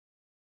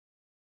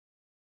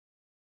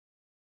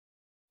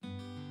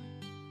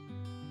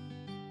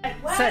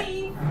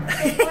Wave.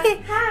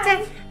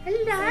 Hi.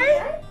 Hello.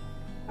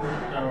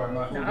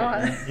 No.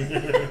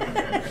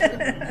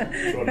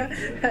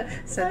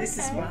 So this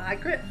is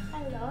Margaret.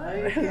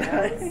 Hello.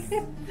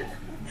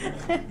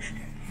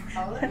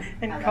 Colin.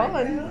 And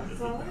Colin.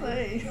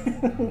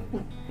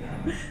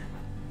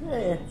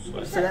 Yeah.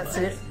 So that's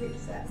it.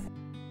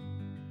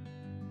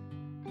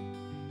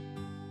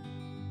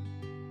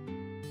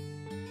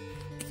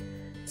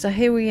 So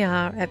here we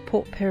are at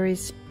Port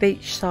Pirie's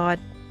beachside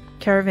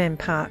caravan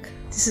park.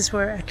 This is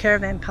where our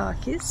caravan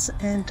park is,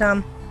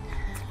 and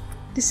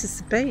this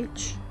is the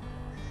beach.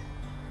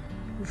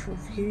 Beautiful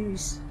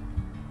views.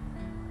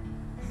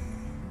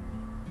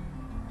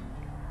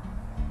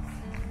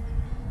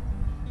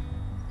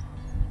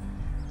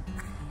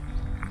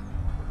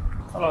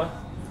 Hello.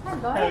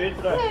 Hello. How are you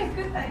today? Yeah,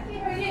 good, thank you.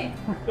 How are you?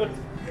 Good.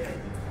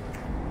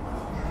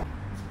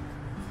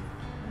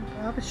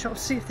 Barber shop.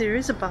 See if there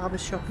is a barber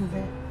shop in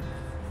there.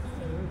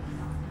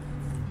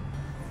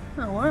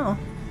 Oh wow.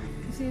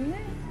 Is he in there?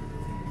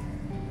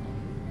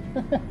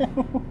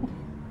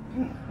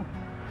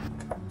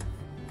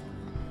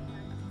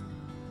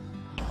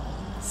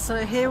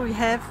 So here we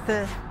have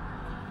the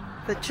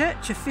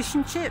Church of Fish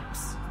and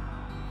Chips.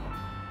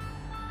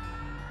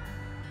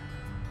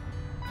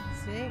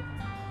 See?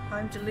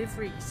 Home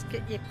deliveries.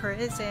 Get your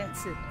prayers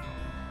answered.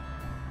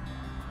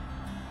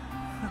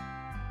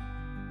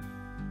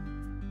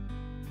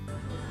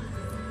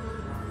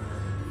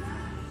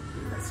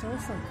 That's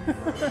awesome.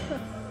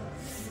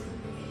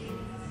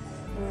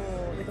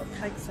 Oh, they've got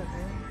cakes over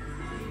there.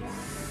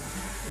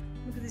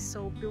 Look at this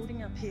old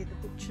building up here,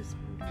 the butcher's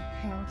building.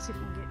 Hang on, see if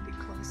we can get a bit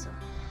closer.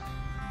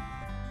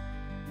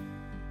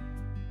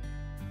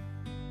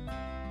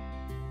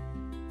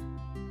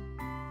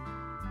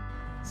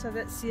 So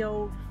that's the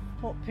old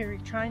Port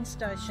Pirie train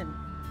station.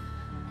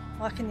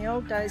 Like in the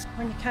old days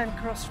when you came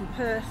across from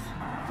Perth,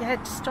 you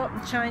had to stop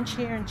and change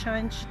here and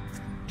change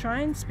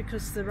trains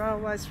because the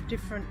railways were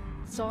different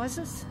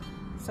sizes.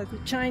 So you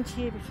change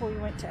here before you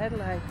went to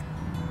Adelaide.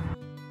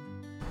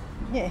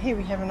 Yeah, here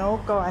we have an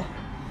old guy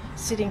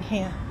sitting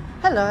here.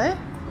 Hello.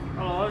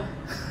 Hello.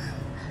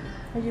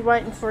 Are you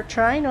waiting for a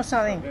train or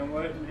something? I've been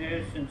waiting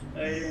here since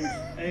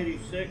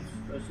 1886.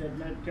 They said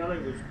Ned Kelly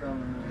was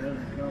coming and he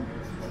hasn't come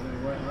yet, so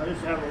we're waiting. I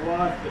used to have a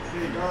wife, but she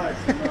died,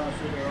 so now I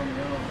see her on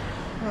the own.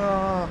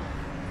 Oh,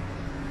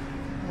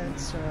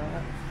 that's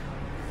alright.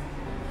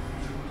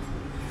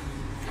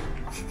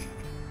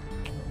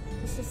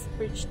 This is the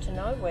bridge to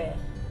nowhere,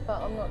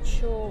 but I'm not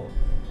sure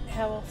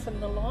how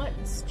often the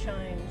lights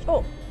change.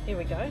 Oh, here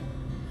we go.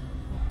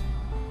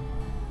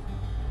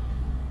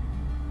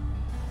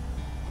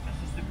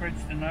 This is the bridge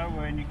to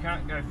nowhere, and you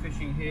can't go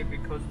fishing here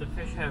because the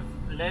fish have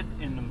lead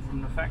in them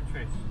from the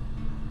factories.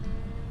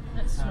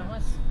 That's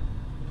nice.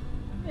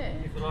 Yeah.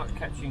 If you like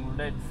catching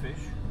lead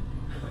fish,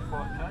 it's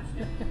quite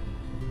tasty.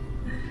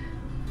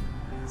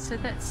 So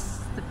that's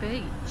the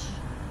beach.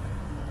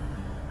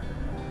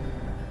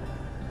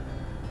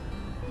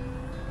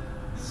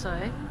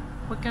 So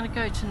we're going to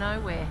go to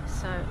nowhere.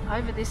 So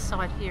over this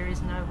side here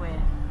is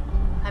nowhere.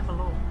 Have a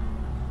look.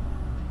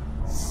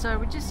 So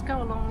we just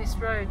go along this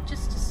road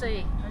just to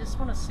see. I just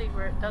want to see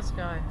where it does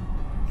go.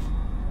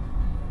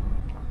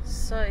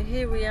 So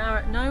here we are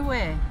at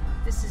nowhere.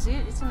 This is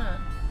it, isn't it?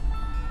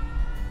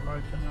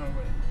 Road to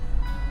nowhere.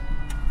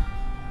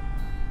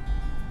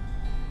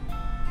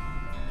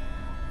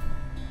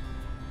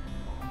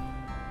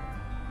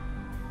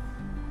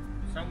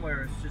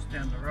 Somewhere it's just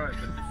down the road,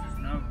 but this is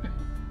nowhere.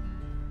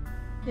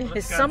 Yeah, Well,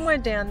 there's somewhere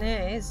down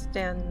there. It's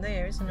down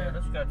there, isn't Yeah, it?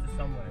 let's go to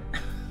somewhere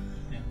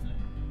down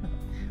there.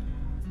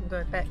 We'll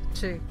go back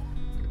to.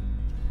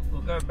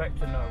 We'll go back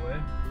to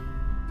nowhere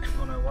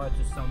on our way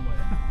to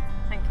somewhere.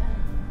 Okay.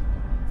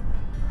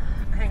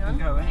 Hang We on. can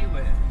go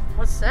anywhere.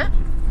 What's that?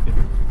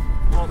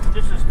 Well,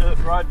 this is the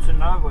road to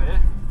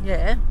nowhere.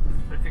 Yeah.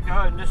 But if you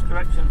go in this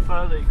direction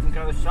further, you can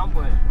go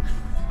somewhere.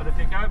 But if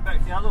you go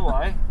back the other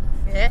way,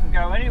 Yeah. you can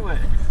go anywhere.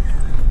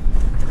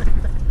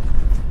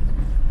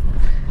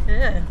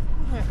 Yeah.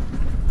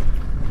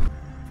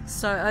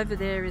 So over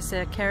there is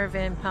our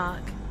caravan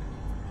park.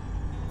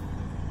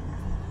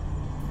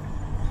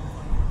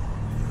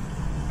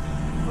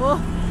 Oh,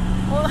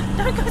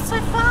 don't go so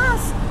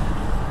fast!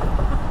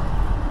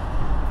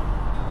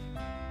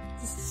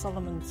 This is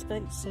Solomon's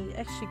Beach, so you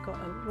actually got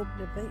a little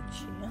bit of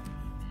beach here.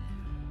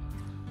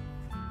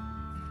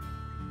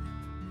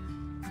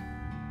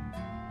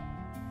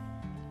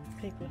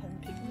 People having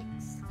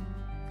picnics.